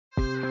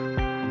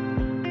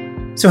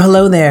So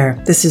hello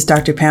there, this is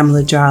Dr.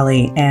 Pamela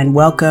Jolly, and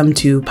welcome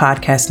to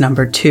podcast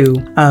number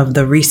 2 of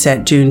the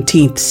Reset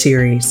Juneteenth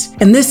series.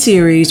 In this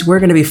series, we're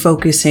going to be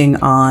focusing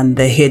on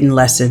the hidden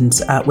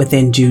lessons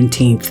within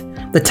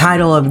Juneteenth. The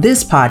title of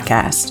this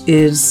podcast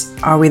is,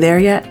 Are We There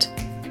Yet?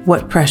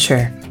 What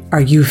pressure are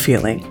you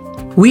feeling?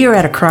 We are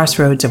at a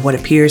crossroads of what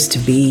appears to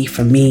be,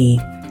 for me,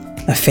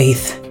 a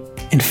faith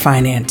and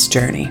finance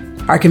journey.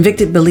 Our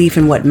convicted belief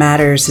in what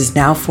matters is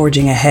now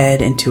forging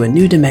ahead into a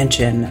new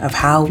dimension of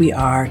how we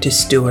are to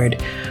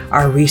steward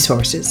our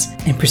resources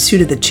in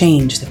pursuit of the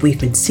change that we've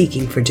been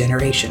seeking for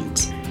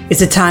generations.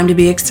 It's a time to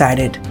be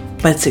excited,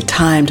 but it's a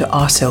time to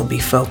also be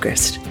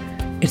focused.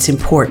 It's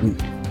important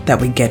that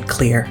we get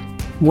clear.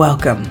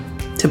 Welcome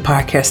to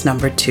podcast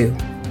number 2.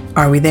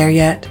 Are we there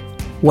yet?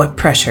 What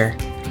pressure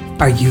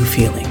are you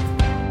feeling?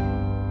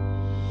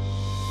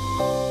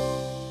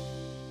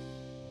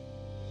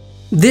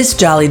 This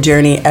Jolly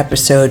Journey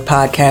episode,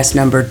 podcast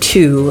number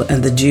 2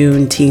 of the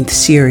Juneteenth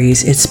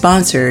series, is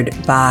sponsored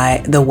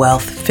by the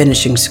Wealth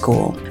Finishing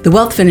School. The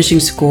Wealth Finishing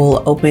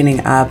School,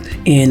 opening up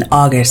in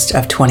August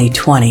of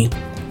 2020,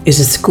 is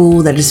a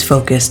school that is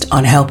focused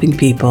on helping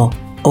people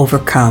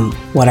overcome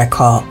what I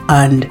call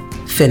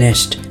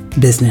unfinished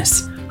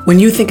business. When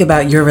you think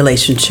about your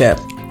relationship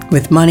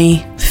with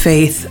money,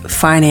 faith,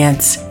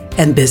 finance,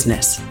 and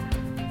business,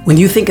 when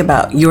you think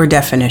about your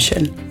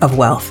definition of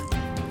wealth,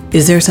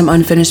 is there some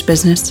unfinished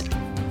business?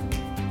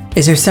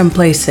 Is there some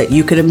place that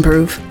you could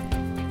improve?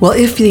 Well,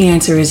 if the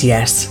answer is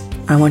yes,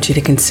 I want you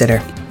to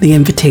consider the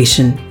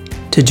invitation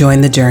to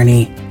join the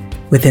journey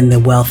within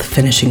the Wealth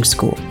Finishing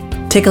School.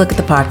 Take a look at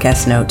the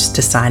podcast notes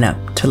to sign up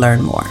to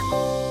learn more.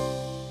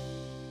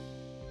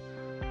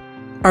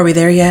 Are we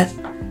there yet?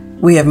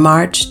 We have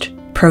marched,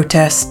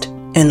 protested,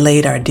 and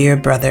laid our dear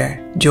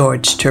brother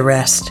George to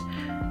rest.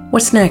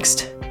 What's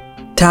next?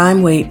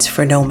 Time waits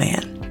for no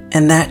man.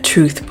 And that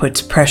truth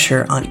puts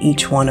pressure on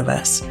each one of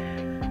us.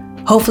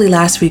 Hopefully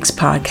last week's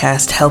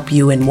podcast helped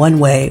you in one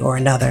way or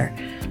another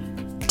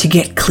to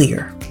get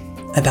clear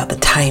about the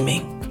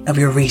timing of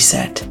your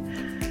reset.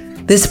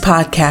 This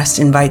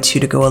podcast invites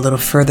you to go a little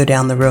further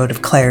down the road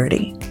of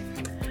clarity.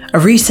 A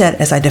reset,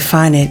 as I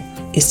define it,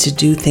 is to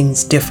do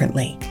things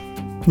differently,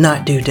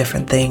 not do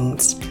different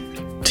things.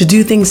 To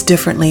do things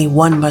differently,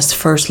 one must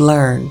first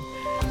learn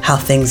how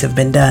things have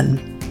been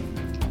done.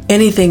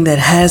 Anything that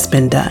has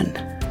been done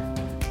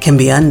can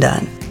be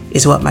undone,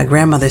 is what my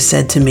grandmother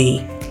said to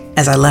me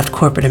as I left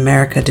corporate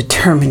America,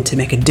 determined to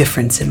make a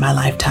difference in my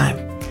lifetime.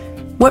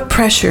 What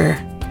pressure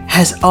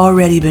has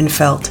already been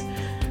felt,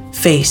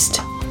 faced,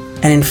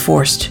 and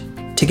enforced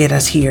to get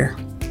us here?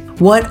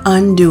 What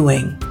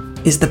undoing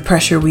is the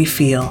pressure we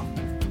feel,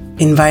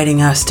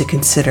 inviting us to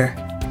consider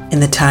in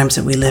the times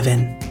that we live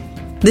in?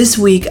 This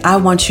week, I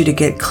want you to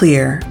get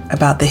clear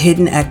about the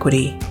hidden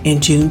equity in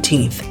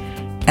Juneteenth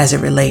as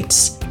it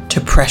relates to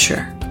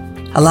pressure.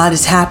 A lot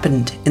has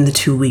happened in the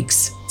 2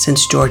 weeks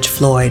since George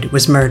Floyd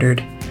was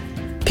murdered.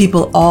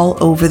 People all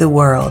over the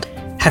world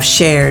have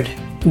shared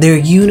their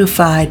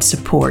unified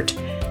support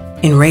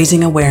in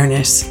raising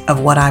awareness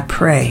of what I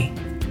pray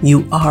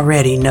you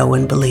already know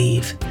and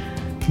believe.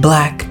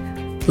 Black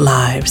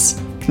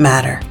lives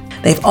matter.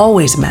 They've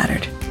always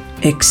mattered,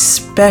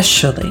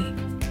 especially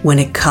when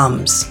it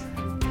comes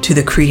to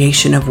the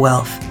creation of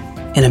wealth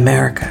in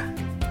America.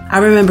 I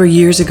remember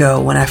years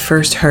ago when I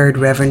first heard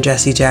Reverend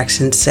Jesse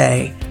Jackson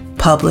say,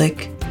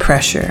 "Public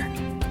pressure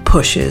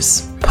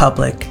pushes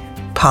public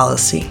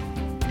policy."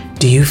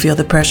 Do you feel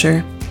the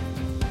pressure?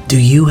 Do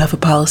you have a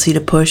policy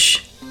to push?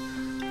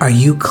 Are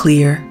you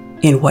clear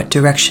in what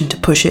direction to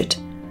push it?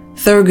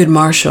 Thurgood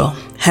Marshall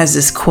has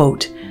this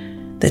quote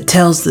that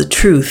tells the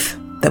truth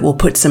that will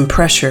put some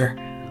pressure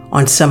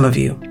on some of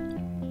you.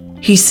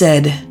 He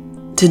said,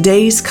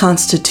 "Today's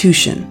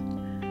Constitution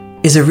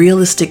is a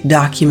realistic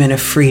document of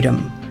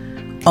freedom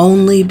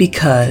only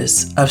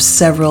because of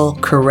several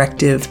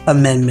corrective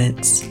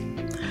amendments.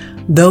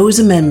 Those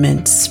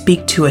amendments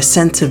speak to a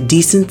sense of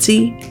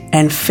decency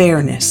and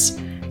fairness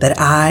that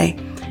I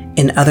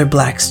and other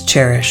Blacks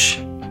cherish.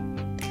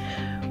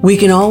 We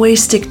can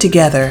always stick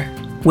together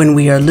when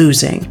we are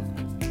losing,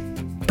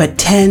 but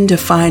tend to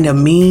find a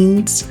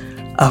means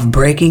of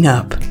breaking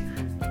up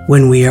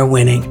when we are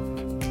winning."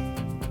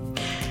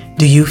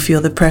 Do you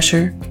feel the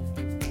pressure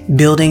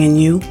building in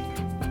you?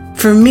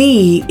 For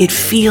me, it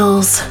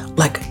feels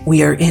like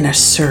we are in a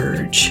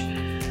surge.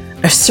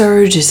 A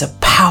surge is a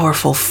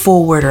powerful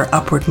forward or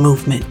upward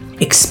movement,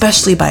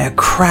 especially by a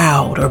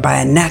crowd or by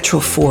a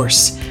natural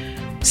force,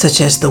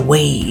 such as the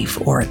wave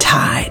or a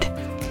tide.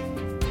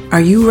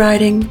 Are you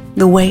riding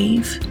the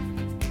wave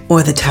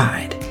or the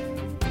tide?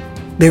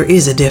 There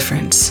is a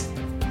difference.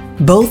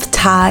 Both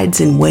tides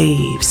and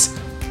waves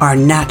are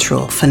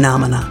natural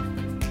phenomena.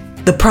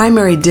 The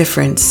primary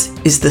difference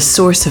is the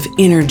source of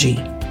energy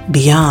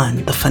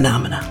beyond the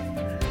phenomena.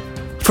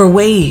 For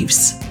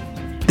waves,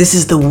 this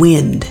is the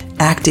wind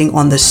acting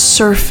on the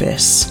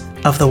surface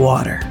of the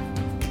water.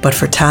 But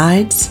for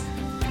tides,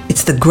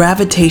 it's the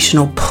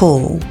gravitational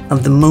pull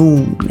of the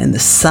moon and the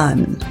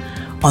sun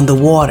on the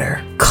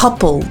water,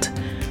 coupled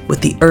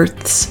with the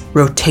Earth's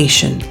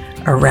rotation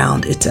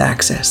around its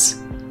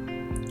axis.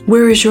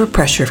 Where is your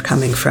pressure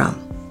coming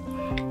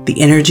from? The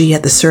energy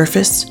at the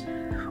surface,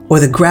 or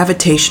the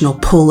gravitational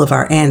pull of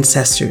our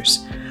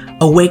ancestors,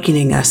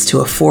 awakening us to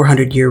a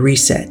 400-year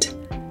reset?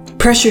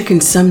 Pressure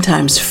can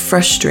sometimes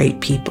frustrate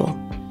people.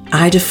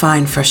 I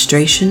define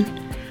frustration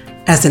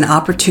as an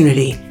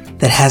opportunity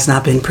that has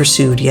not been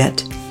pursued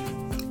yet.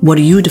 What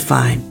do you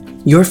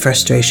define your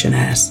frustration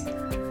as?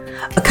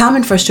 A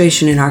common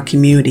frustration in our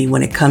community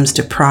when it comes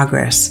to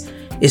progress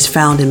is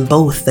found in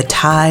both the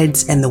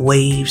tides and the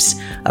waves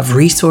of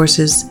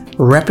resources,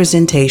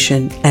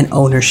 representation, and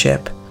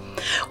ownership.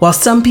 While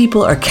some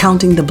people are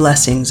counting the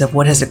blessings of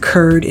what has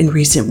occurred in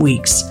recent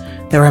weeks,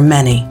 there are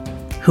many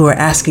who are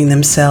asking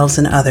themselves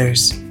and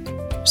others,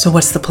 so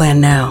what's the plan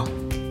now?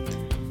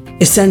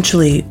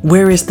 Essentially,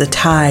 where is the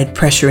tide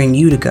pressuring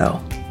you to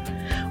go?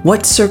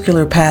 What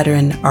circular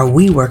pattern are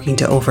we working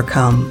to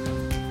overcome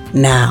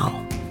now?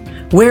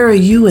 Where are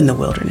you in the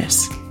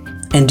wilderness?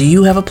 And do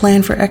you have a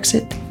plan for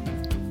exit?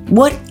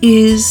 What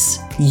is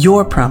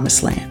your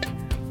promised land?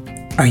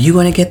 Are you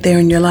going to get there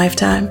in your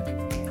lifetime?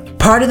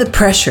 Part of the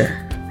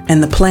pressure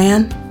and the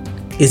plan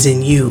is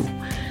in you,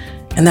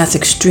 and that's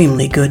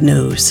extremely good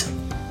news.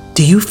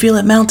 Do you feel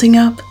it mounting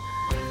up?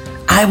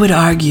 I would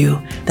argue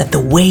that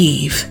the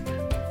wave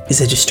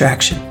is a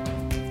distraction.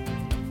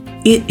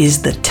 It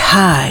is the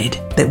tide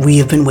that we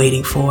have been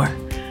waiting for.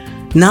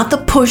 Not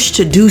the push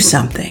to do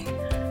something,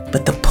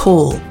 but the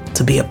pull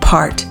to be a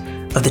part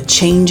of the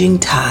changing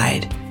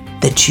tide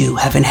that you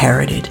have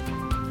inherited.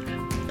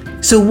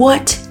 So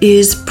what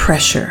is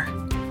pressure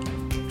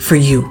for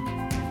you?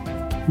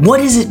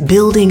 What is it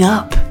building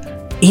up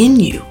in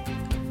you?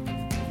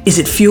 Is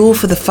it fuel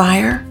for the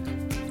fire,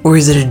 or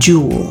is it a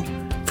jewel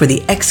for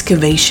the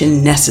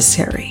excavation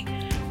necessary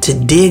to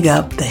dig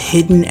up the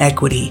hidden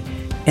equity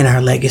in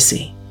our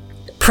legacy?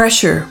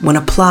 Pressure, when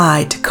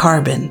applied to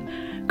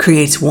carbon,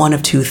 creates one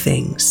of two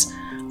things: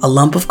 a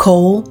lump of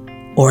coal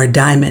or a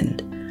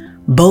diamond.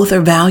 Both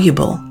are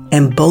valuable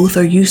and both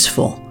are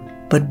useful,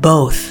 but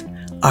both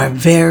are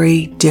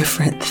very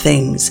different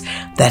things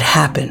that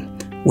happen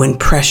when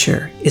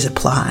pressure is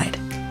applied.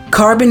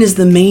 Carbon is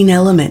the main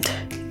element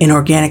in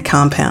organic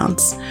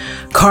compounds.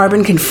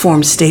 Carbon can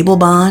form stable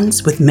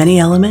bonds with many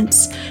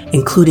elements,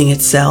 including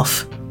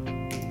itself.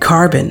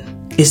 Carbon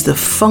is the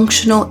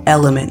functional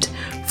element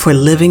for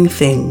living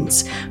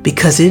things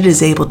because it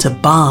is able to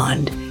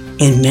bond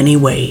in many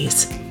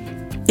ways.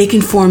 It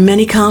can form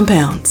many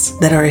compounds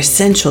that are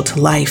essential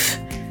to life.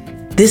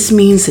 This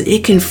means that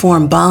it can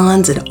form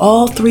bonds in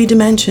all three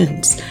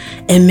dimensions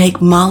and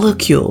make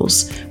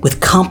molecules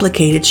with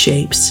complicated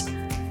shapes.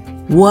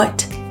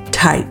 What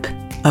type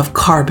of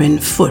carbon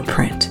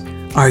footprint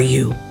are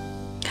you?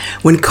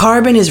 When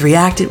carbon is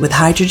reacted with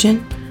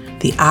hydrogen,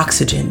 the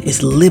oxygen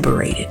is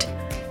liberated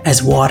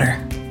as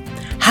water.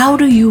 How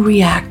do you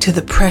react to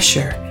the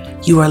pressure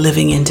you are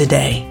living in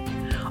today?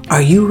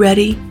 Are you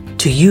ready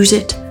to use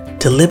it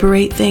to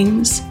liberate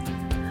things?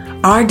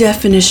 Our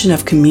definition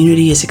of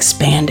community is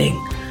expanding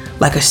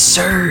like a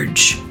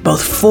surge,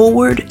 both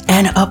forward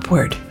and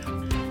upward.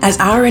 As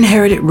our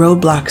inherited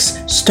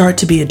roadblocks start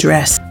to be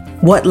addressed,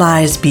 what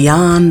lies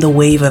beyond the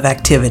wave of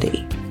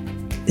activity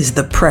is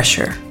the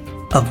pressure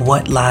of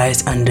what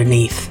lies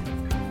underneath.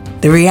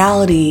 The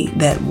reality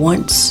that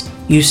once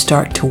you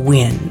start to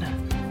win,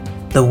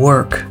 the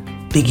work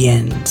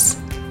begins.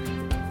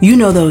 You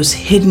know those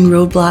hidden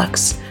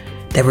roadblocks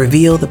that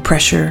reveal the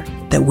pressure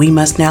that we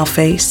must now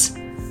face?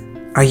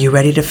 Are you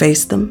ready to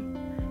face them?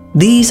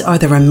 These are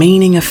the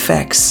remaining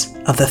effects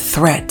of the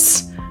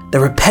threats, the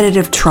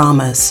repetitive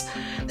traumas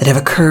that have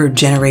occurred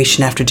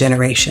generation after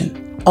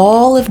generation.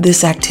 All of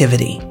this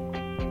activity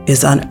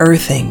is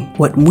unearthing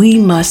what we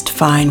must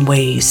find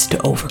ways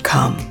to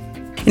overcome.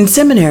 In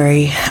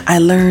seminary, I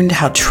learned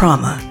how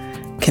trauma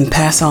can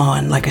pass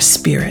on like a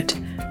spirit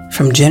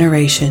from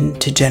generation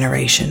to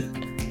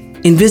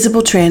generation.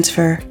 Invisible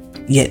transfer,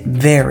 yet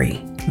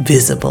very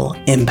visible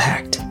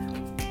impact.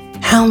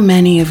 How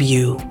many of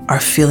you are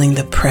feeling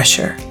the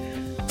pressure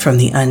from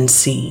the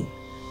unseen,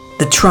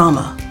 the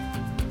trauma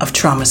of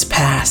traumas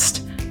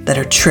past that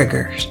are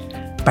triggered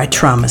by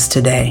traumas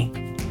today?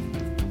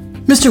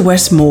 Mr.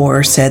 Wes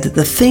Moore said that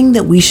the thing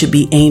that we should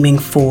be aiming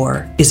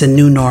for is a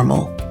new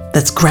normal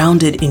that's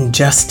grounded in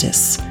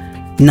justice,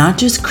 not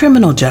just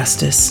criminal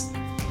justice,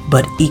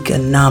 but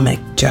economic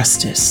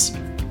justice.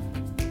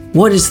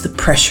 What is the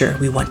pressure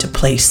we want to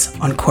place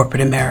on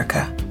corporate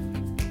America?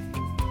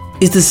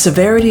 Is the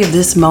severity of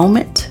this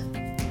moment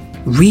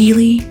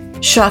really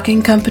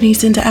shocking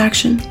companies into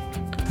action?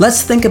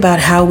 Let's think about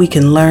how we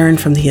can learn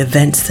from the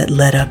events that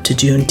led up to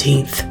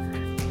Juneteenth.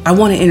 I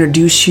want to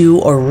introduce you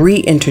or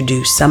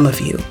reintroduce some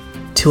of you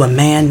to a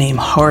man named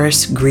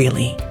Horace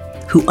Greeley,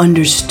 who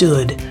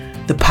understood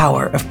the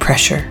power of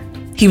pressure.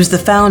 He was the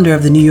founder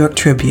of the New York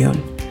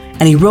Tribune,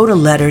 and he wrote a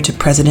letter to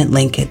President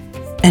Lincoln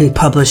and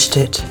published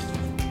it.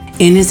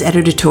 In his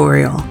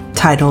editorial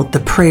titled The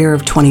Prayer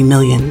of 20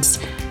 Millions,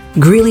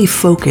 Greeley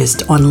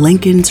focused on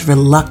Lincoln's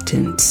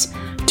reluctance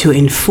to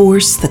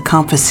enforce the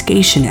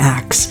Confiscation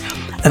Acts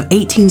of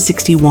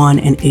 1861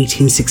 and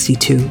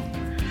 1862.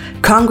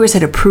 Congress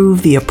had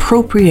approved the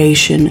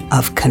appropriation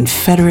of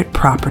Confederate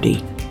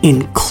property,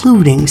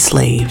 including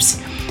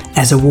slaves,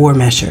 as a war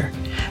measure,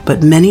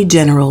 but many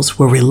generals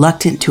were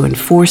reluctant to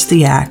enforce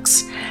the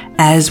acts,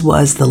 as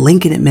was the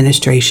Lincoln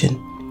administration.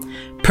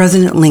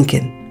 President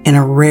Lincoln, in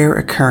a rare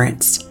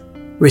occurrence,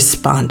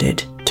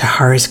 responded to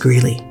Horace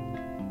Greeley.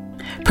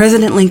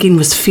 President Lincoln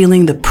was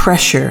feeling the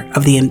pressure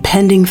of the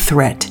impending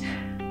threat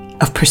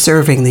of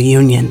preserving the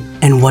Union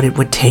and what it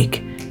would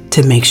take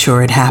to make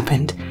sure it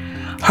happened.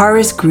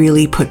 Horace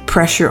Greeley put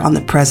pressure on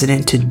the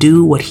president to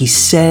do what he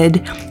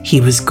said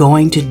he was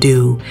going to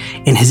do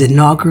in his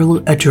inaugural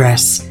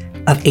address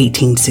of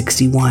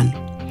 1861.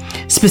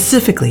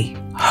 Specifically,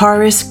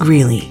 Horace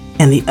Greeley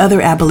and the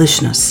other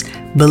abolitionists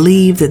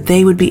believed that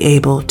they would be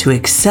able to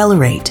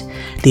accelerate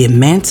the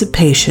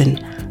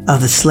emancipation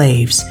of the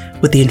slaves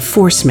with the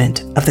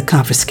enforcement of the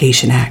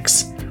Confiscation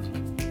Acts.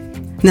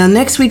 Now,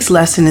 next week's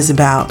lesson is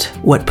about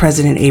what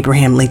President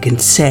Abraham Lincoln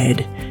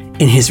said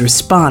in his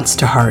response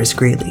to Horace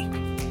Greeley.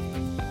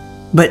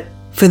 But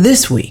for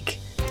this week,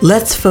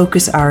 let's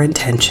focus our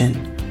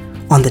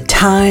attention on the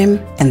time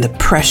and the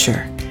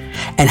pressure,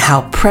 and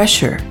how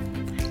pressure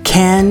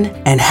can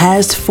and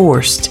has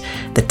forced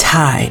the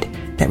tide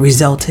that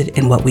resulted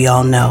in what we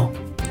all know.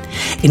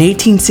 In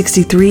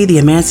 1863, the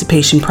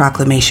Emancipation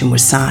Proclamation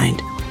was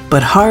signed,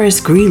 but Horace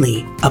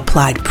Greeley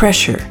applied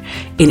pressure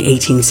in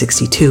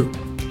 1862.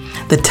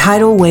 The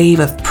tidal wave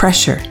of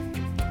pressure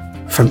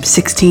from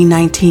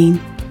 1619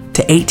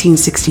 to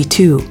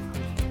 1862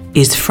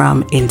 is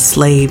from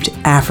enslaved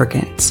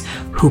Africans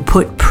who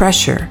put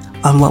pressure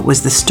on what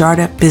was the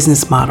startup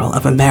business model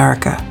of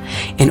America.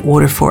 In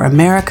order for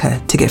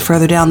America to get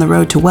further down the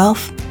road to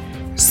wealth,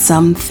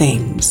 some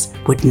things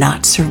would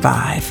not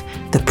survive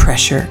the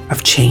pressure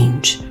of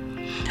change.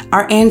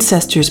 Our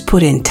ancestors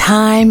put in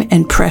time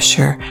and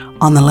pressure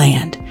on the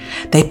land.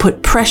 They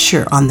put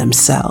pressure on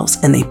themselves,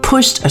 and they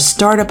pushed a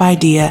startup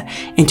idea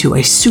into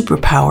a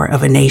superpower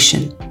of a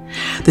nation.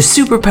 The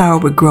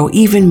superpower would grow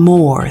even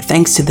more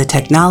thanks to the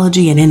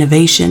technology and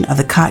innovation of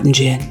the cotton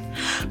gin.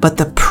 But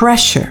the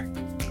pressure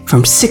from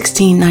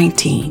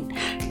 1619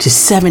 to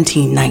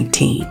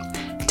 1719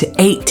 to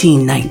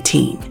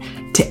 1819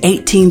 to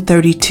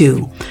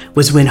 1832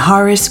 was when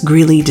Horace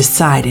Greeley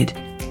decided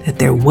that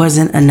there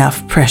wasn't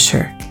enough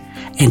pressure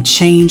and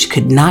change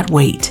could not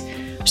wait,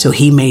 so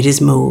he made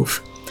his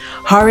move.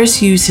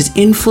 Horace used his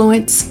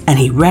influence, and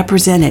he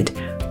represented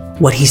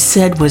what he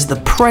said was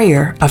the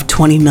prayer of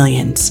 20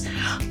 millions,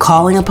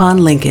 calling upon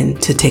Lincoln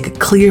to take a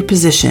clear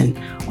position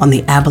on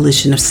the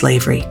abolition of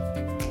slavery.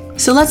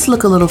 So let's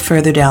look a little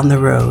further down the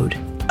road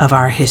of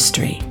our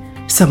history,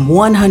 some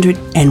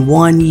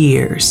 101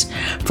 years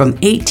from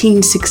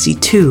 1862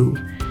 to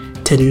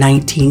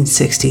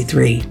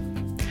 1963.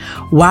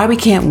 Why We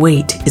Can't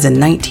Wait is a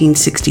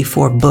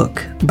 1964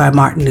 book by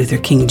Martin Luther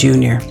King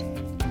Jr.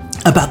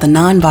 about the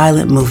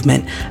nonviolent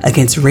movement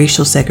against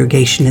racial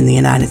segregation in the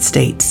United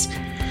States,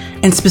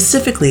 and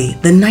specifically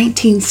the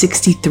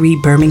 1963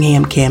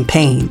 Birmingham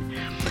campaign.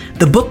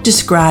 The book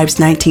describes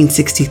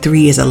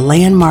 1963 as a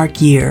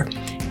landmark year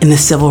in the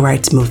civil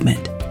rights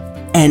movement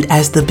and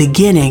as the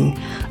beginning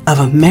of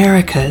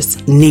America's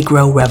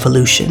Negro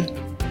Revolution.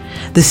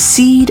 The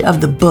seed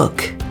of the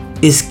book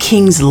is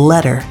King's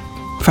letter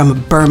from a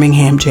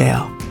Birmingham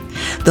jail.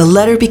 The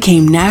letter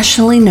became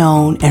nationally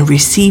known and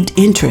received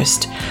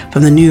interest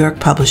from the New York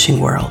publishing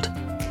world,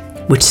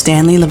 which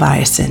Stanley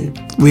Leviathan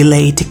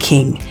relayed to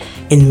King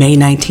in May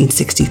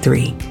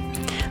 1963.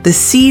 The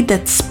seed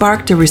that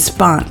sparked a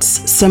response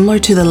similar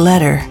to the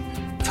letter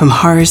from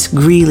Horace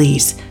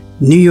Greeley's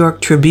New York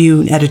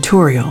Tribune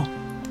editorial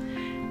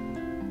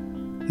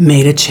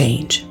made a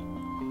change.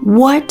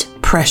 What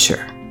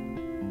pressure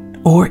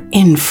or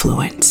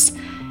influence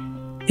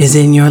is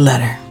in your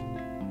letter?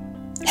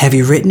 Have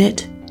you written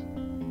it?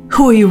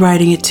 Who are you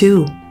writing it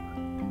to?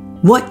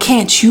 What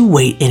can't you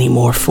wait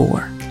anymore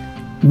for?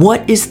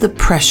 What is the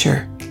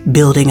pressure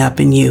building up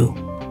in you?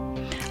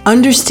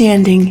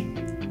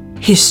 Understanding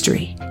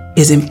history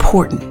is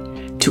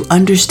important to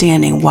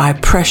understanding why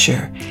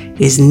pressure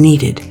is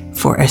needed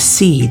for a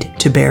seed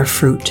to bear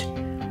fruit.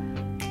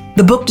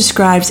 The book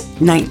describes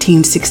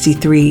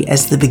 1963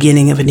 as the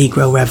beginning of a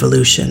Negro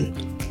Revolution.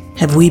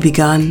 Have we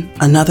begun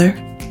another?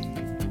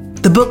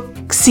 The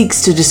book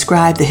seeks to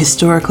describe the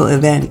historical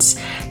events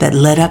that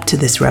led up to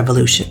this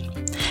revolution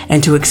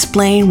and to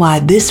explain why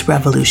this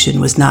revolution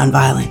was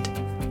nonviolent.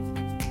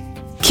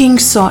 King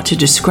sought to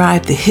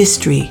describe the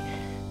history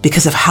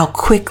because of how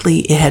quickly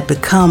it had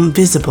become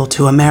visible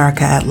to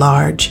America at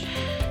large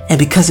and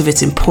because of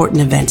its important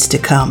events to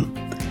come.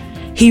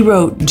 He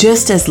wrote,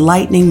 "Just as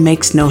lightning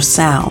makes no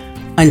sound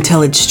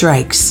until it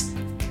strikes,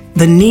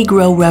 the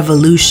Negro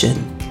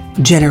Revolution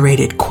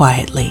generated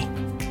quietly.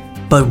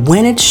 But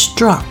when it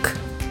struck,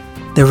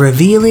 the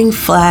revealing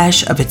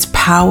flash of its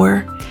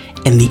power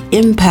and the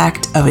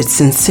impact of its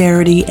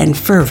sincerity and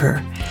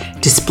fervor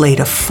displayed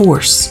a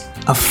force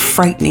of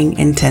frightening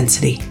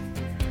intensity.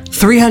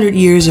 300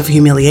 years of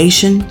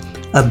humiliation,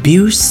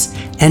 abuse,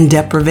 and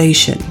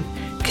deprivation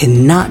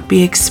cannot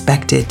be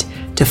expected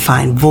to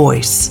find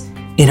voice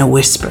in a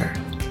whisper.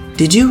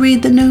 Did you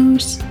read the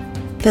news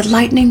that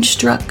lightning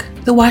struck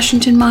the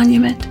Washington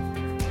Monument?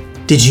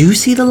 Did you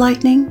see the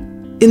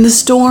lightning in the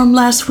storm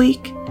last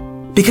week?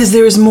 Because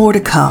there is more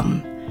to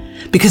come.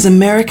 Because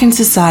American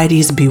society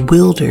is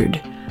bewildered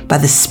by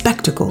the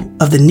spectacle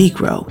of the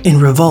Negro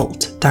in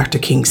revolt, Dr.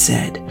 King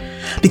said.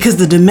 Because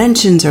the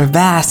dimensions are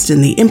vast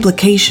and the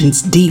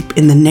implications deep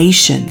in the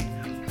nation.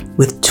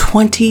 With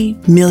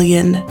 20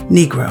 million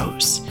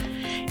Negroes,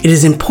 it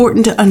is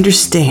important to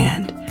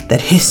understand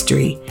that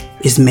history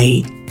is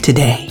made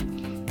today.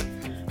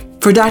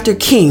 For Dr.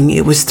 King,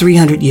 it was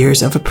 300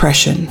 years of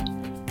oppression.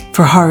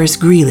 For Horace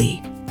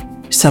Greeley,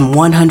 some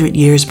 100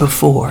 years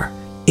before,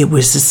 it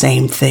was the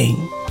same thing.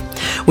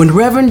 When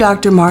Reverend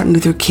Dr. Martin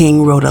Luther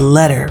King wrote a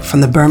letter from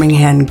the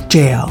Birmingham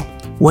jail,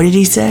 what did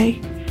he say?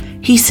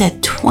 He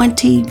said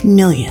 20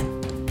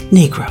 million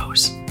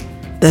Negroes.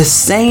 The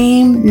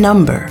same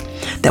number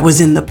that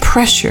was in the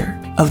pressure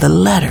of the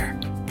letter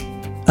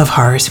of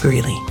Horace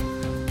Greeley.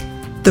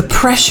 The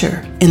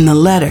pressure in the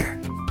letter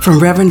from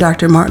Reverend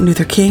Dr. Martin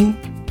Luther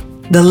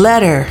King, the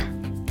letter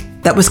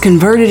that was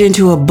converted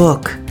into a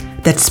book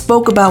that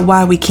spoke about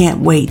why we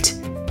can't wait,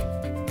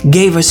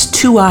 gave us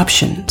two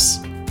options: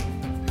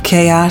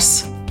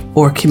 chaos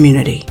or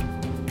community.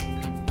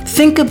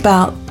 Think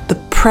about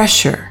the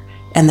pressure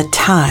and the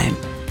time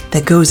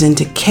that goes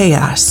into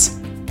chaos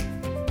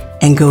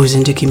and goes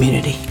into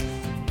community.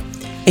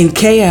 In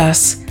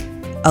chaos,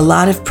 a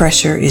lot of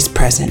pressure is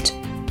present,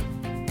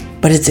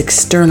 but it's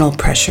external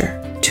pressure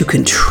to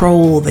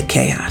control the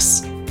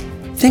chaos.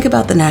 Think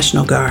about the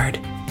National Guard.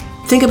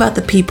 Think about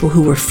the people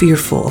who were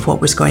fearful of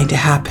what was going to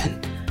happen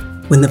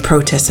when the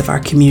protests of our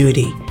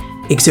community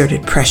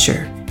exerted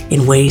pressure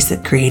in ways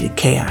that created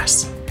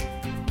chaos.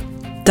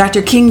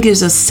 Dr. King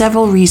gives us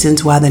several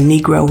reasons why the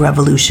Negro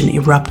Revolution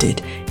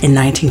erupted in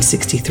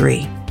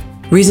 1963.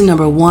 Reason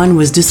number one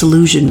was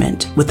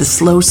disillusionment with the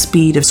slow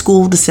speed of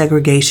school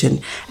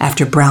desegregation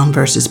after Brown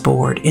versus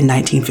Board in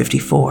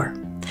 1954.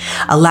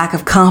 A lack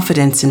of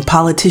confidence in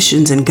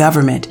politicians and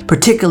government,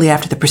 particularly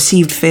after the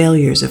perceived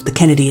failures of the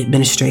Kennedy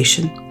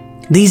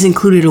administration. These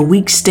included a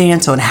weak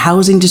stance on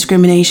housing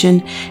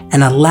discrimination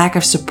and a lack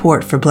of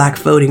support for Black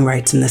voting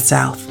rights in the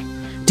South.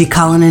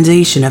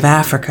 Decolonization of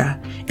Africa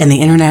and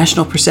the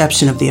international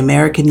perception of the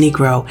American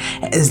Negro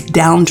as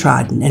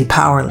downtrodden and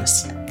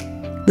powerless.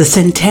 The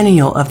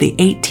centennial of the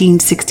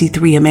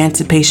 1863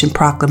 Emancipation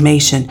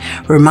Proclamation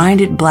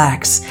reminded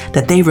Blacks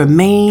that they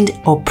remained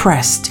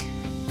oppressed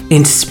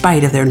in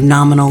spite of their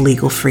nominal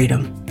legal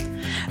freedom.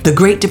 The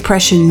Great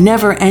Depression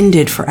never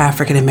ended for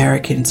African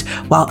Americans,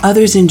 while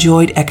others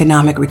enjoyed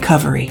economic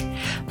recovery.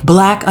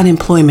 Black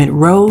unemployment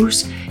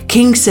rose.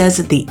 King says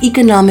that the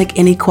economic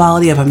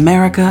inequality of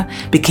America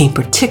became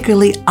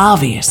particularly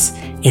obvious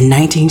in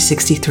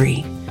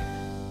 1963.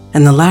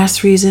 And the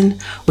last reason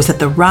was that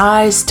the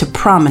rise to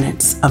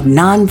prominence of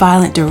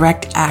nonviolent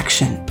direct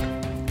action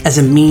as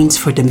a means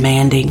for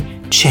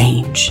demanding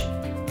change.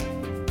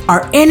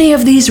 Are any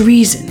of these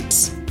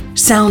reasons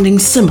sounding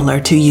similar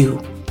to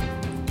you?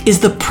 Is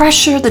the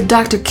pressure that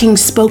Dr. King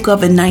spoke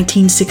of in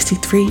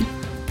 1963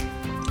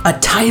 a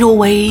tidal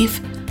wave,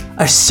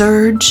 a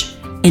surge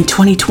in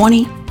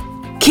 2020?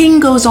 King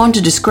goes on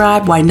to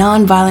describe why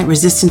nonviolent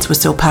resistance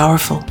was so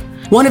powerful.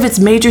 One of its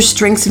major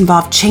strengths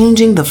involved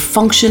changing the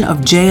function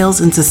of jails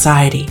in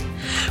society.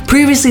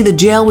 Previously, the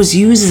jail was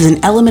used as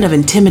an element of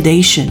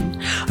intimidation.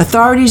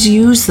 Authorities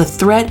used the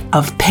threat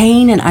of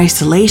pain and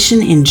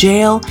isolation in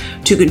jail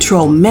to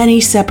control many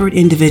separate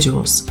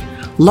individuals.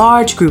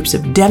 Large groups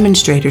of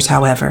demonstrators,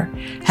 however,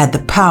 had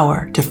the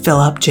power to fill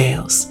up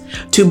jails,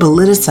 to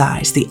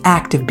politicize the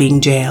act of being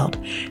jailed,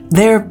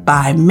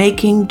 thereby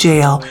making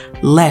jail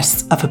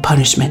less of a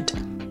punishment.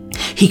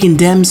 He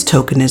condemns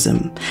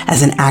tokenism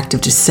as an act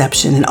of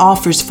deception and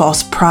offers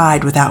false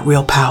pride without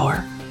real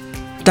power.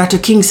 Dr.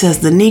 King says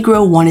the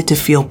Negro wanted to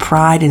feel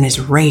pride in his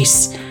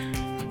race.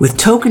 With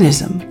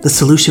tokenism, the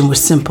solution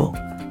was simple.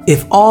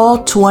 If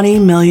all 20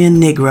 million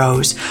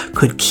Negroes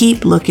could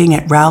keep looking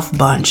at Ralph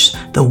Bunche,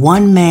 the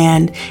one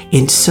man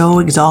in so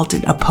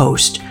exalted a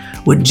post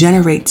would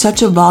generate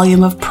such a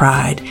volume of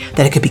pride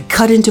that it could be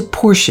cut into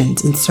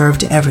portions and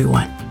served to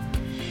everyone.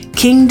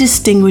 King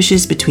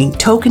distinguishes between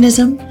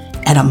tokenism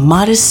and a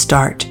modest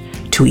start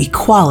to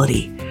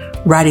equality,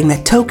 writing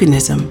that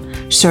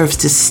tokenism serves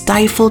to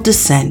stifle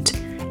dissent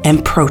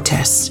and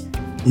protest,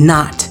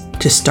 not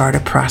to start a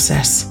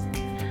process.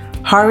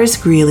 Horace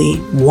Greeley,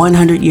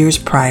 100 years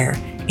prior,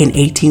 in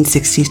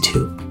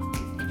 1862.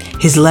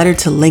 His letter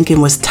to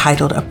Lincoln was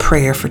titled A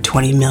Prayer for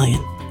 20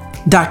 Million.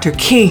 Dr.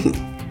 King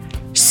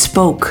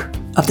spoke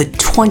of the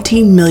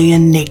 20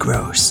 million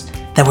Negroes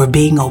that were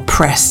being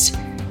oppressed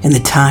in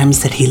the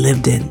times that he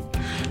lived in.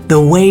 The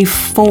way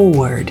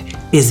forward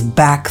is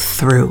back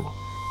through.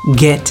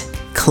 Get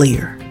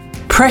clear.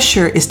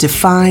 Pressure is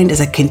defined as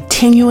a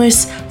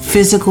continuous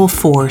physical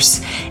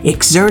force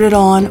exerted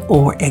on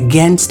or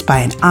against by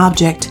an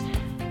object,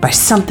 by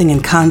something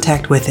in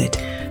contact with it.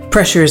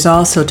 Pressure is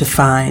also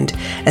defined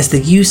as the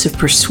use of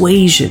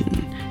persuasion,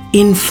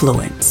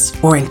 influence,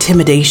 or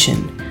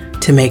intimidation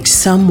to make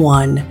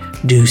someone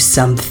do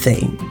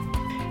something.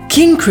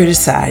 King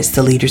criticized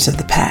the leaders of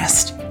the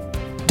past.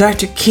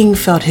 Dr. King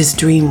felt his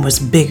dream was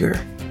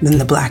bigger than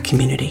the Black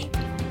community.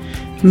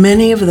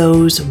 Many of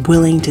those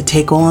willing to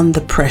take on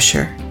the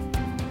pressure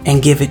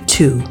and give it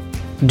to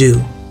do.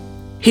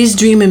 His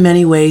dream in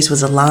many ways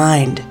was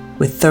aligned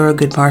with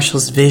Thurgood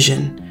Marshall's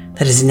vision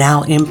that is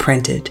now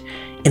imprinted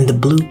in the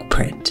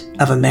blueprint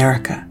of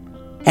America.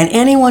 And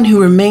anyone who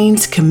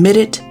remains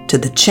committed to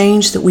the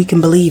change that we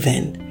can believe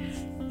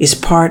in is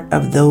part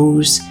of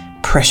those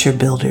pressure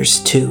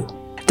builders too.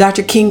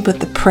 Dr. King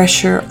put the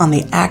pressure on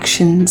the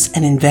actions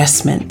and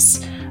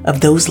investments of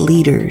those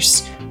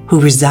leaders who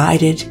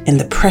resided in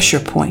the pressure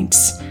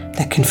points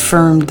that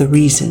confirmed the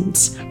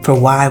reasons for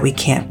why we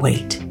can't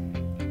wait.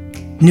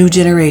 New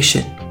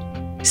generation,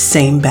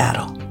 same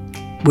battle.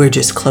 We're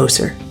just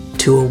closer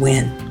to a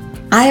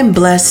win. I am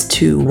blessed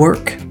to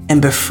work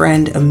and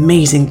befriend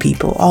amazing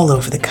people all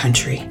over the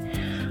country.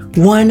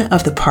 One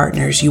of the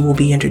partners you will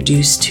be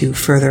introduced to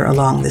further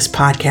along this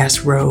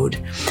podcast road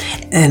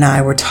and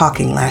I were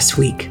talking last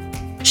week.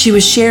 She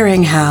was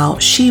sharing how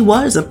she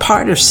was a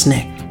part of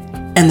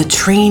SNCC and the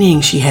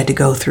training she had to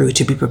go through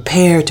to be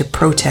prepared to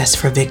protest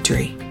for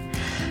victory.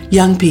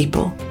 Young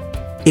people,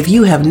 if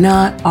you have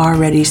not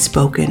already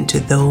spoken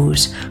to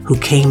those who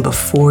came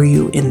before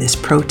you in this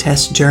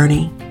protest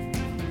journey,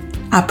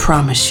 I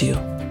promise you,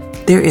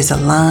 there is a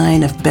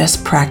line of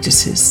best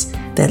practices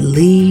that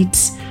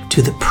leads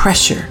to the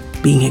pressure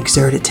being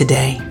exerted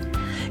today.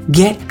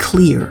 Get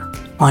clear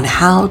on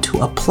how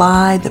to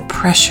apply the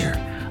pressure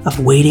of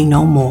waiting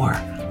no more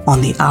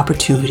on the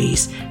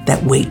opportunities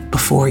that wait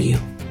before you.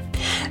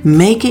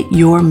 Make it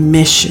your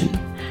mission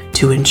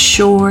to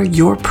ensure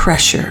your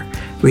pressure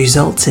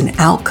results in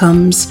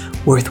outcomes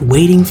worth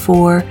waiting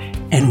for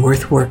and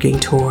worth working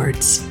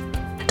towards.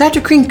 Dr.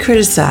 King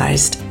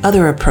criticized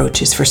other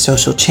approaches for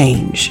social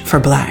change for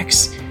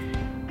Blacks,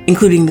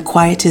 including the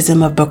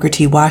quietism of Booker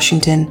T.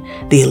 Washington,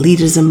 the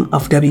elitism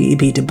of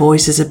W.E.B. Du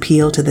Bois's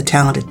appeal to the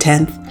talented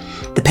 10th,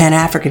 the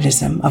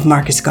Pan-Africanism of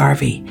Marcus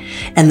Garvey,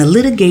 and the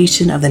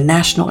litigation of the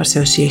National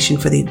Association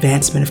for the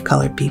Advancement of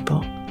Colored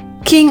People.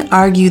 King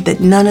argued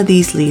that none of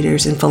these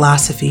leaders and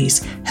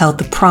philosophies held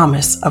the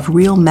promise of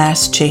real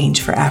mass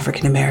change for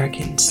African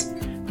Americans.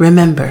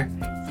 Remember,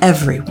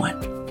 everyone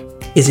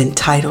is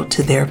entitled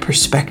to their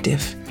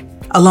perspective.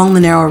 Along the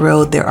narrow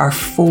road, there are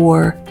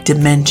 4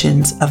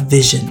 dimensions of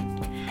vision,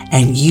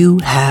 and you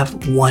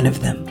have one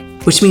of them,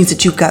 which means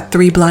that you've got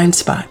 3 blind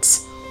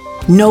spots.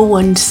 No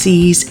one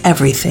sees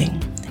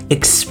everything,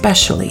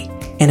 especially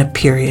in a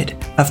period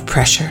of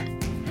pressure.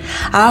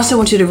 I also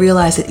want you to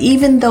realize that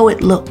even though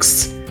it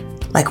looks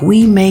like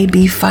we may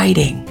be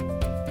fighting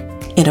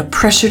in a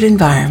pressured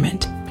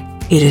environment,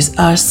 it is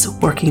us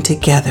working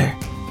together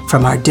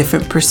from our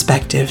different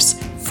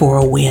perspectives for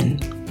a win.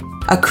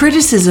 A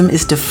criticism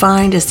is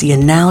defined as the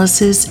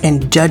analysis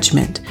and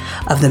judgment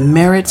of the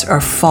merits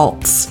or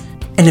faults,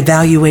 an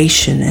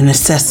evaluation and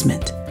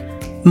assessment.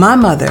 My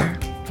mother,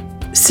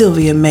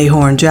 Sylvia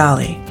Mayhorn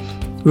Jolly,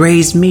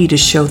 raised me to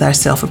show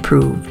thyself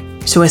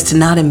approved, so as to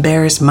not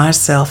embarrass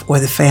myself or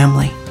the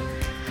family.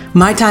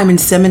 My time in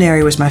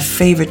seminary was my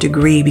favorite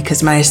degree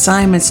because my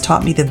assignments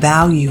taught me the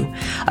value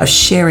of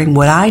sharing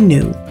what I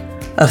knew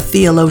of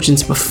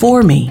theologians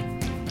before me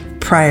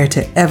prior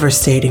to ever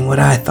stating what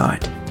I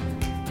thought.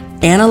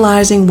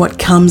 Analyzing what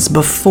comes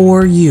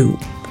before you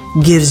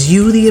gives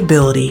you the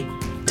ability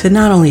to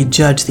not only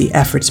judge the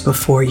efforts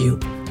before you,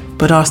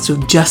 but also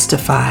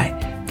justify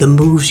the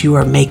moves you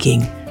are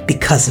making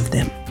because of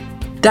them.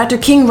 Dr.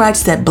 King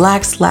writes that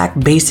Blacks lack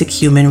basic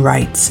human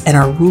rights and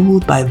are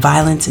ruled by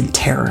violence and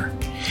terror.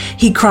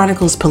 He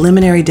chronicles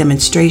preliminary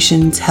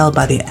demonstrations held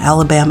by the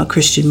Alabama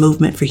Christian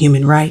Movement for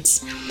Human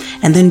Rights,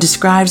 and then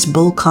describes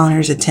Bull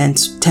Connor's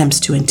attempts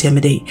to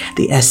intimidate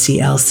the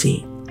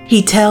SCLC.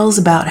 He tells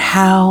about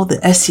how the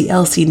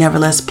SCLC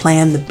nevertheless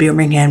planned the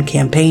Birmingham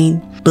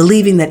campaign,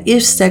 believing that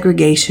if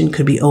segregation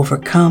could be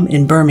overcome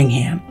in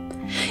Birmingham,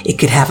 it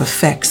could have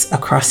effects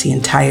across the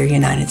entire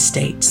United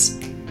States.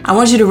 I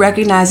want you to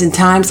recognize in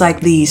times like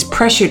these,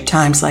 pressured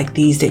times like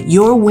these, that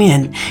your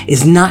win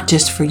is not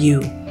just for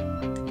you.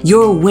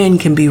 Your win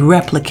can be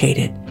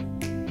replicated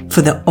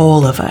for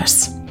all of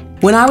us.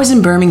 When I was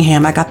in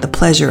Birmingham, I got the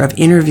pleasure of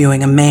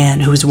interviewing a man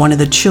who was one of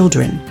the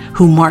children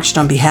who marched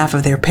on behalf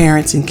of their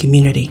parents and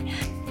community.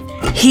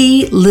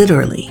 He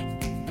literally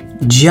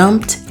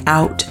jumped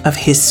out of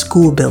his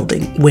school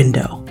building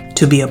window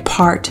to be a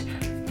part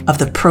of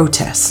the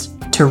protest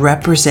to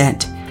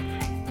represent,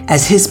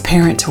 as his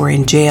parents were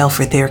in jail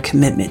for their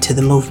commitment to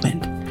the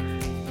movement.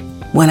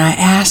 When I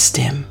asked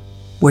him,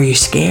 "Were you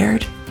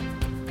scared?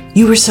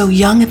 You were so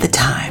young at the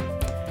time."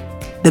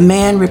 The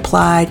man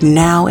replied,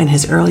 now in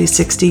his early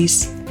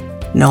 60s,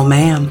 "No,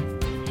 ma'am.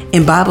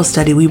 In Bible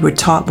study, we were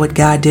taught what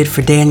God did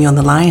for Daniel in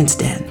the lion's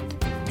den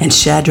and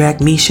Shadrach,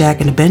 Meshach,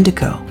 and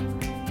Abednego.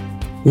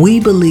 We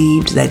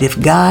believed that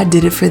if God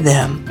did it for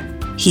them,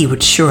 He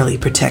would surely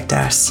protect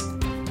us."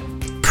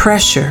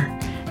 Pressure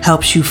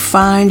helps you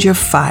find your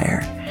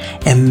fire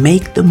and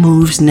make the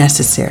moves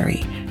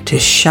necessary to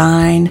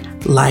shine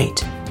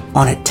light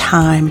on a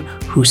time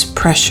whose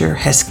pressure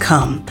has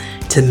come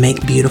to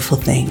make beautiful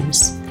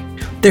things.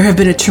 There have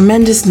been a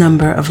tremendous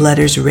number of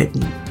letters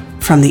written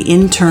from the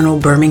internal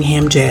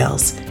Birmingham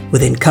jails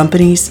within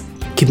companies,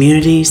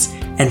 communities,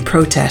 and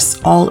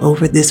protests all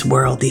over this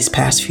world these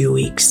past few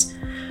weeks.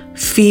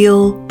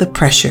 Feel the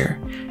pressure.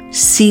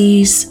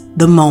 Seize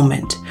the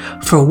moment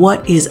for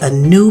what is a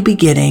new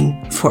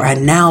beginning for a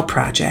now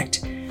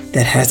project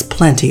that has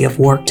plenty of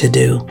work to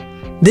do.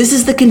 This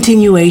is the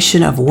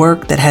continuation of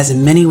work that has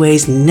in many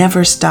ways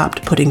never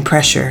stopped putting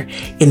pressure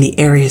in the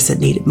areas that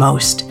need it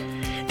most.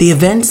 The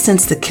events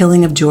since the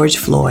killing of George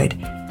Floyd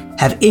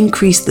have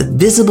increased the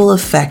visible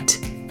effect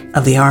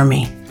of the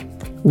army.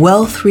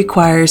 Wealth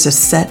requires a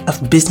set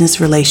of business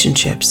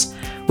relationships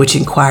which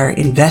require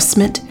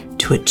investment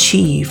to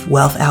achieve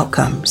wealth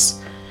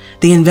outcomes.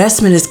 The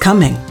investment is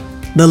coming.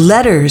 The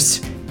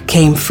letters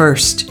came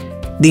first.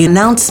 The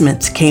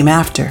announcements came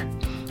after.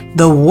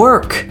 The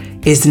work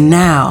is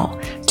now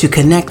to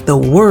connect the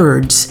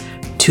words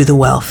to the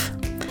wealth.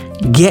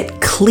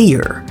 Get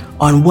clear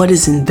on what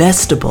is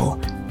investable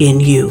in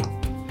you.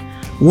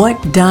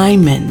 What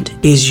diamond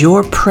is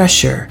your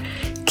pressure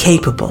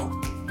capable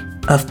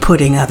of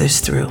putting others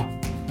through?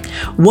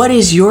 What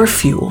is your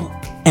fuel?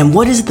 And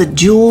what is the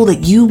jewel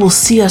that you will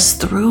see us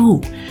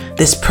through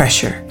this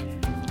pressure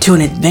to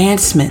an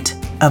advancement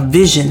of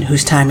vision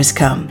whose time has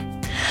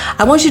come?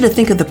 I want you to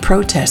think of the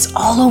protests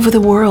all over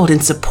the world in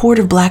support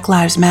of Black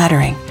Lives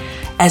Mattering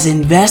as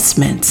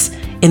investments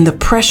in the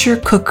pressure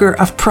cooker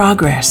of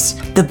progress.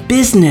 The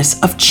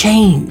business of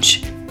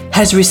change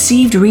has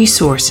received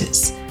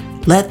resources.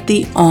 Let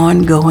the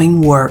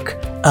ongoing work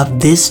of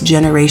this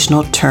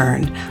generational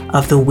turn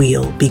of the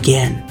wheel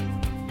begin.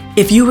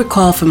 If you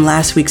recall from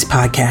last week's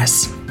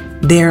podcast,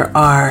 there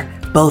are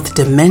both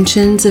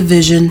dimensions of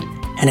vision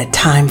and a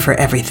time for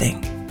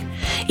everything.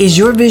 Is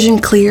your vision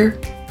clear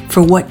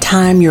for what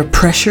time your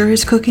pressure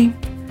is cooking?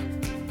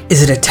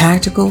 Is it a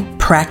tactical,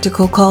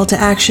 practical call to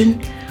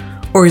action?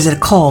 Or is it a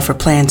call for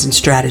plans and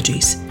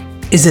strategies?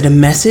 Is it a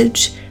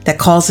message that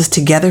calls us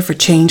together for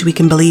change we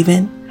can believe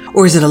in?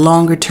 Or is it a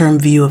longer-term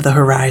view of the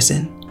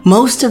horizon?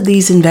 Most of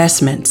these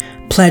investments,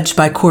 pledged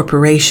by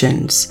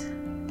corporations,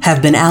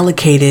 have been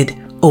allocated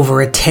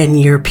over a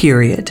 10-year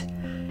period.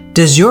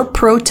 Does your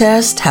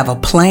protest have a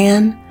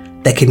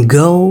plan that can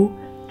go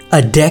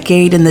a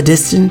decade in the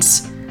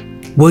distance?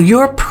 Will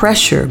your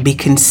pressure be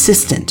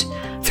consistent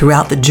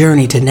throughout the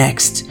journey to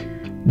next?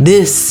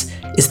 This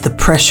is the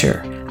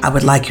pressure I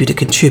would like you to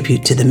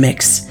contribute to the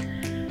mix.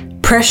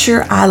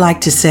 Pressure, I like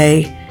to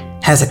say,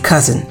 has a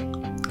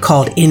cousin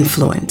called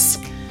influence,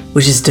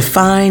 which is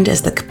defined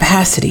as the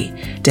capacity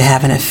to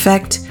have an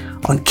effect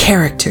on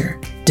character,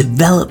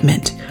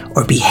 development,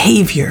 or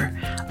behavior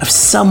of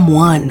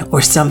someone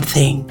or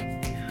something,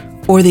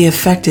 or the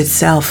effect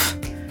itself.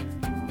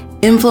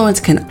 Influence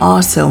can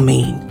also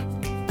mean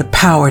the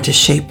power to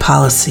shape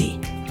policy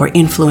or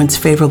influence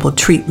favorable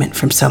treatment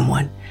from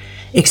someone,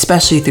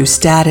 especially through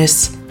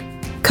status,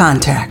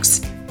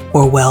 contacts,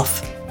 or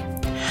wealth.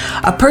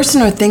 A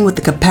person or thing with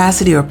the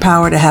capacity or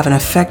power to have an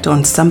effect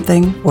on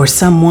something or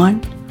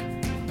someone.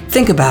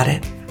 Think about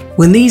it.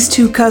 When these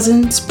two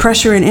cousins,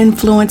 pressure and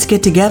influence,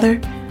 get together,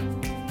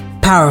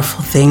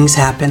 powerful things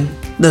happen.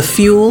 The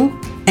fuel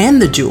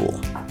and the jewel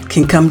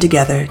can come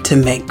together to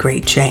make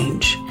great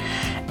change.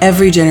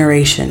 Every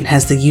generation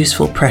has the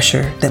useful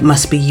pressure that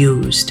must be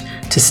used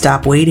to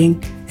stop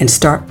waiting and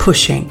start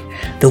pushing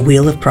the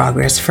wheel of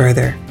progress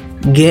further.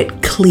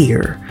 Get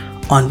clear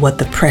on what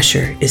the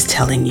pressure is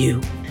telling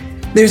you.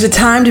 There's a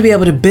time to be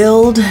able to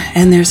build,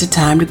 and there's a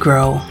time to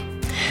grow.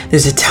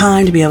 There's a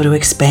time to be able to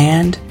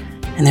expand,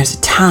 and there's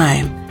a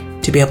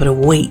time to be able to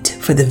wait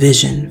for the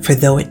vision, for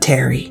though it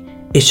tarry,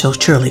 it shall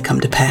surely come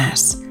to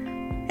pass.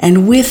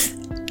 And with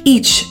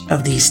each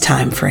of these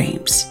time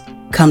frames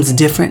comes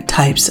different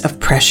types of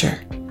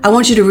pressure. I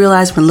want you to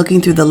realize when looking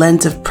through the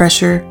lens of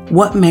pressure,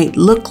 what may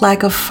look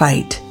like a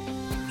fight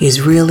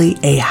is really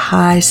a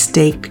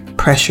high-stake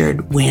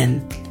pressured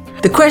win.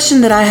 The question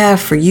that I have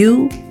for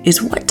you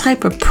is, what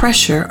type of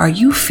pressure are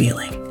you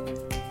feeling?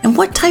 And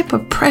what type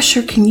of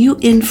pressure can you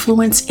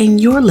influence in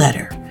your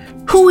letter?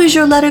 Who is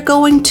your letter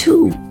going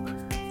to?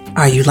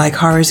 Are you like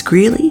Horace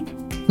Greeley,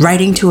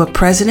 writing to a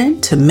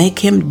president to make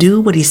him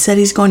do what he said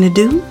he's going to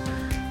do?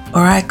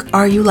 Or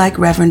are you like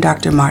Reverend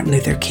Dr. Martin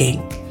Luther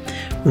King,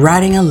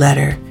 writing a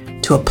letter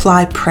to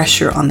apply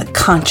pressure on the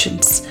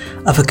conscience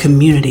of a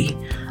community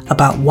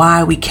about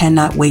why we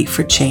cannot wait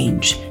for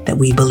change that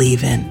we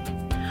believe in?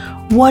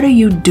 What are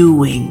you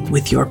doing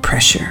with your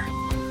pressure?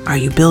 Are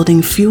you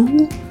building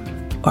fuel,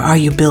 or are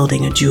you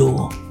building a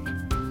jewel?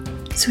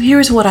 So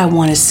here's what I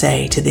want to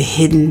say to the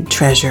hidden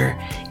treasure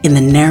in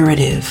the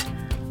narrative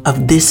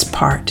of this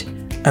part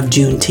of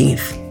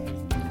Juneteenth.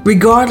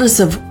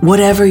 Regardless of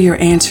whatever your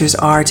answers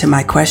are to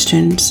my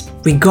questions,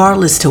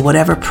 regardless to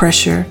whatever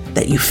pressure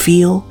that you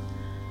feel,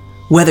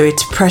 whether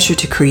it's pressure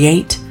to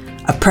create,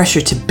 a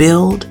pressure to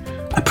build,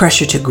 a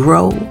pressure to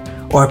grow,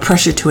 or a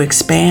pressure to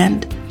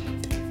expand,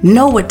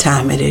 know what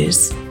time it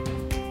is.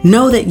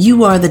 Know that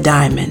you are the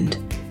diamond.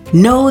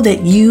 Know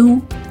that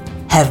you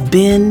have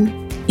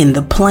been in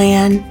the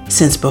plan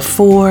since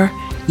before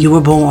you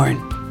were born.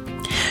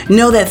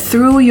 Know that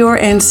through your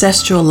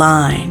ancestral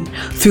line,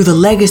 through the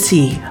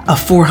legacy of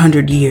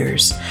 400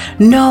 years,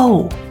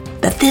 know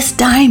that this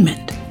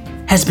diamond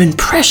has been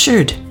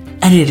pressured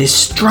and it is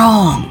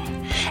strong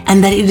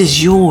and that it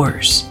is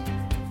yours.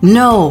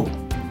 Know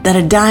that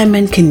a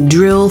diamond can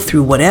drill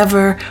through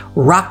whatever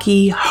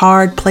rocky,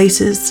 hard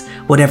places,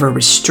 whatever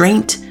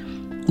restraint,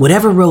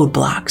 whatever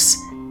roadblocks,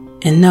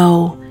 and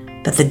know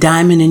that the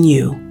diamond in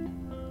you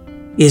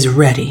is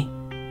ready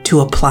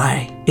to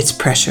apply its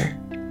pressure.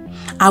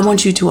 I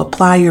want you to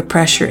apply your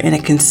pressure in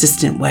a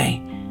consistent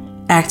way,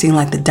 acting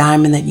like the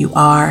diamond that you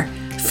are,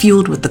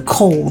 fueled with the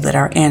coal that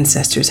our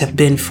ancestors have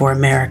been for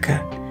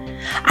America.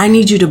 I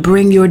need you to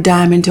bring your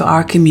diamond to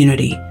our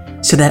community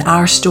so that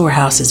our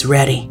storehouse is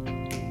ready.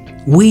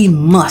 We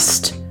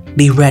must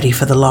be ready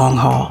for the long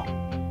haul.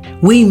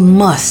 We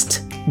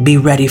must be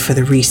ready for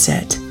the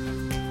reset.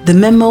 The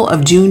memo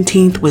of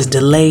Juneteenth was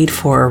delayed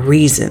for a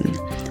reason,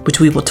 which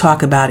we will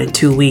talk about in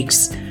 2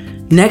 weeks.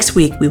 Next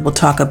week, we will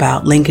talk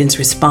about Lincoln's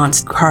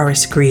response to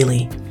Horace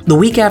Greeley. The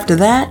week after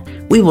that,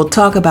 we will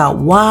talk about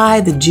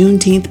why the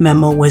Juneteenth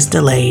memo was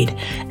delayed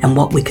and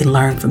what we can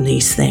learn from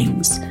these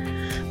things.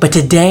 But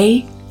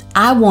today,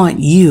 I want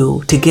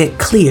you to get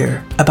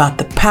clear about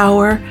the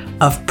power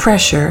of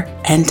pressure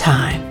and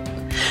time.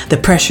 The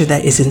pressure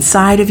that is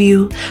inside of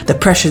you, the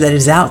pressure that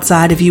is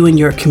outside of you in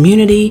your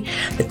community,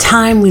 the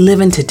time we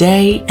live in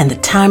today, and the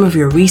time of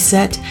your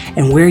reset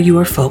and where you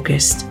are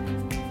focused.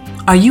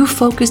 Are you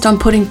focused on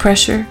putting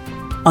pressure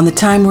on the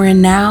time we're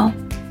in now?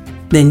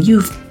 Then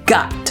you've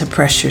got to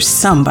pressure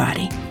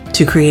somebody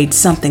to create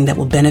something that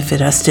will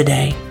benefit us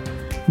today.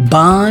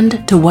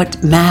 Bond to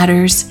what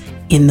matters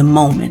in the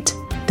moment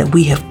that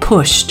we have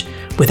pushed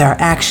with our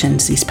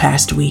actions these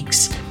past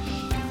weeks.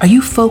 Are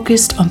you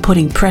focused on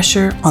putting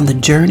pressure on the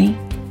journey,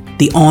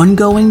 the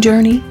ongoing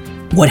journey,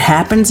 what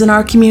happens in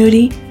our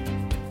community?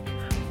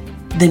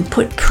 Then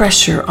put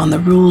pressure on the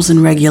rules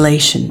and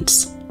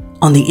regulations,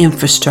 on the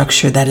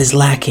infrastructure that is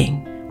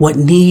lacking, what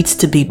needs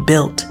to be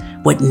built,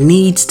 what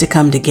needs to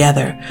come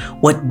together,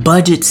 what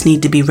budgets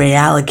need to be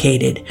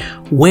reallocated,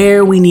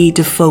 where we need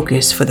to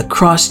focus for the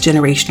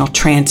cross-generational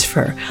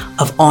transfer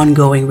of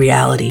ongoing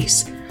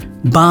realities.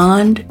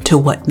 Bond to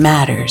what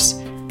matters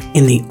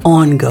in the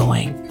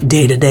ongoing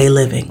day-to-day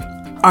living.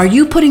 Are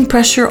you putting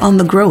pressure on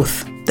the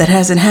growth that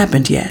hasn't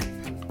happened yet,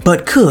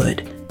 but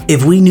could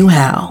if we knew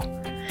how?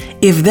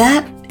 If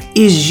that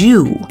is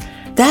you,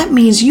 that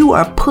means you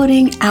are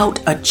putting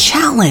out a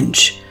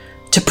challenge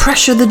to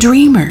pressure the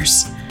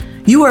dreamers.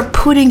 You are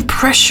putting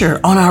pressure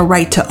on our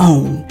right to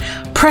own,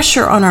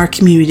 pressure on our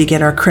community to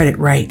get our credit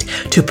right,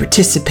 to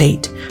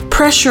participate,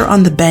 pressure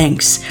on the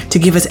banks to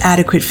give us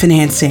adequate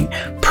financing,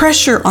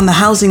 pressure on the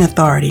housing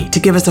authority to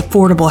give us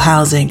affordable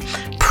housing.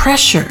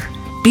 Pressure.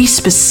 Be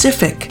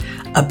specific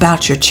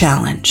about your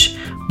challenge.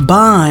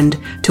 Bond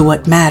to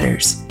what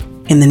matters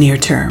in the near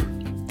term.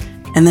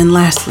 And then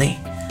lastly,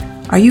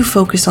 are you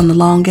focused on the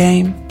long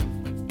game?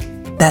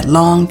 That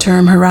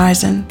long-term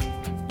horizon?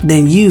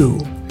 Then you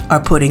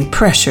are putting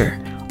pressure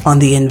on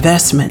the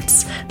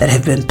investments that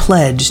have been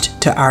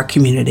pledged to our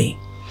community.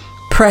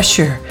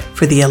 Pressure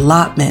for the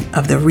allotment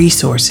of the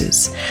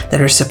resources that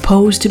are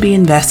supposed to be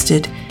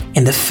invested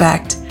in the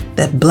fact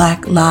that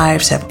Black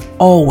lives have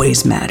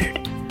always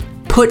mattered.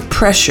 Put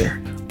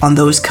pressure on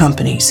those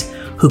companies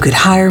who could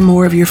hire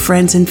more of your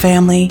friends and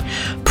family,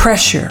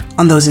 pressure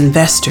on those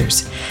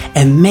investors,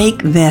 and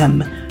make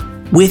them,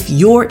 with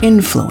your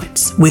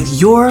influence, with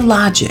your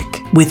logic,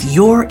 with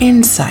your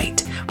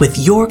insight, with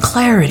your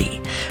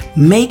clarity,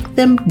 make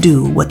them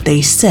do what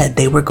they said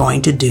they were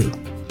going to do.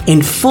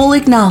 In full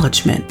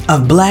acknowledgement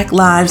of Black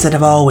lives that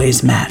have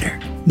always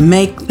mattered,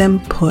 make them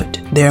put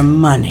their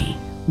money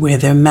where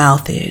their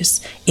mouth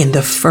is, in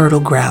the fertile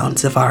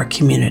grounds of our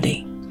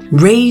community.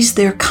 Raise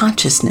their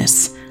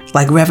consciousness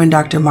like Reverend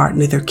Dr. Martin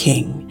Luther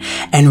King,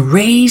 and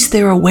raise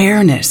their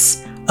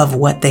awareness of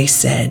what they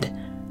said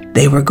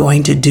they were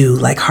going to do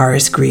like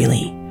Horace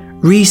Greeley.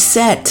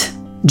 Reset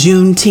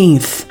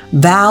Juneteenth.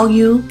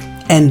 Value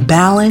and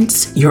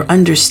balance your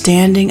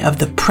understanding of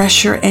the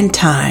pressure and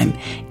time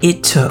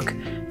it took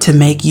to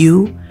make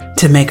you,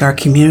 to make our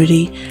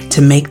community,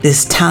 to make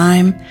this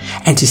time,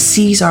 and to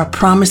seize our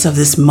promise of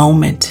this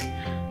moment.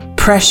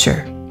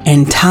 Pressure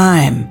and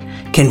time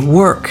can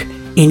work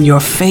in your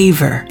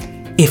favor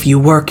if you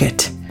work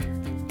it.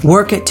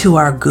 Work it to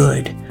our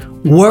good.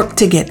 Work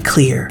to get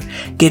clear,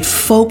 get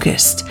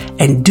focused,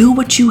 and do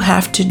what you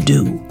have to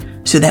do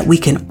so that we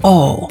can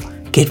all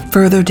get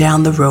further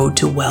down the road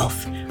to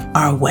wealth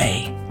our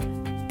way.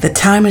 The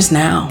time is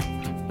now.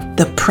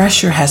 The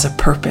pressure has a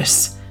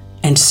purpose,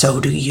 and so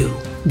do you.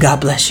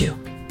 God bless you.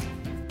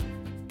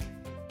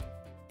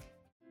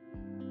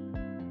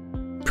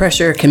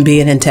 Pressure can be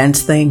an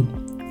intense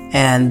thing,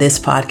 and this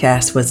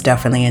podcast was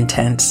definitely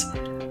intense.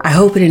 I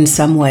hope it in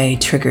some way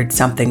triggered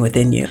something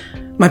within you.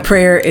 My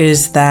prayer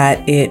is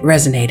that it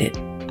resonated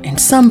in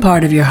some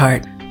part of your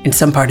heart, in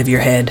some part of your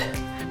head,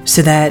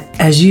 so that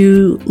as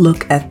you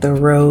look at the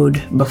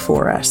road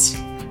before us,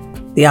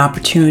 the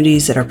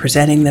opportunities that are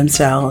presenting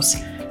themselves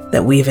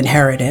that we've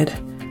inherited,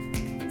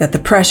 that the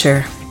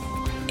pressure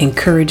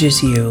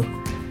encourages you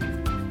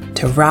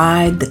to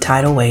ride the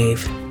tidal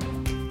wave,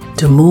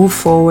 to move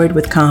forward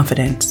with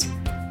confidence,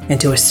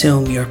 and to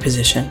assume your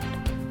position.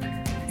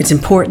 It's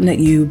important that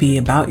you be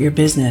about your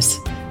business,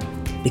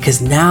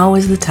 because now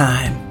is the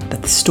time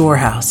that the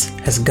storehouse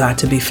has got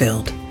to be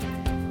filled.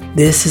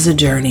 This is a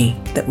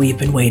journey that we've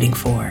been waiting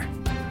for.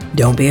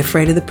 Don't be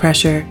afraid of the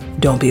pressure.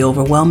 Don't be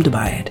overwhelmed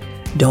by it.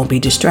 Don't be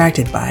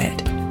distracted by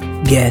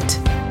it. Get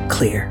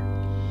clear.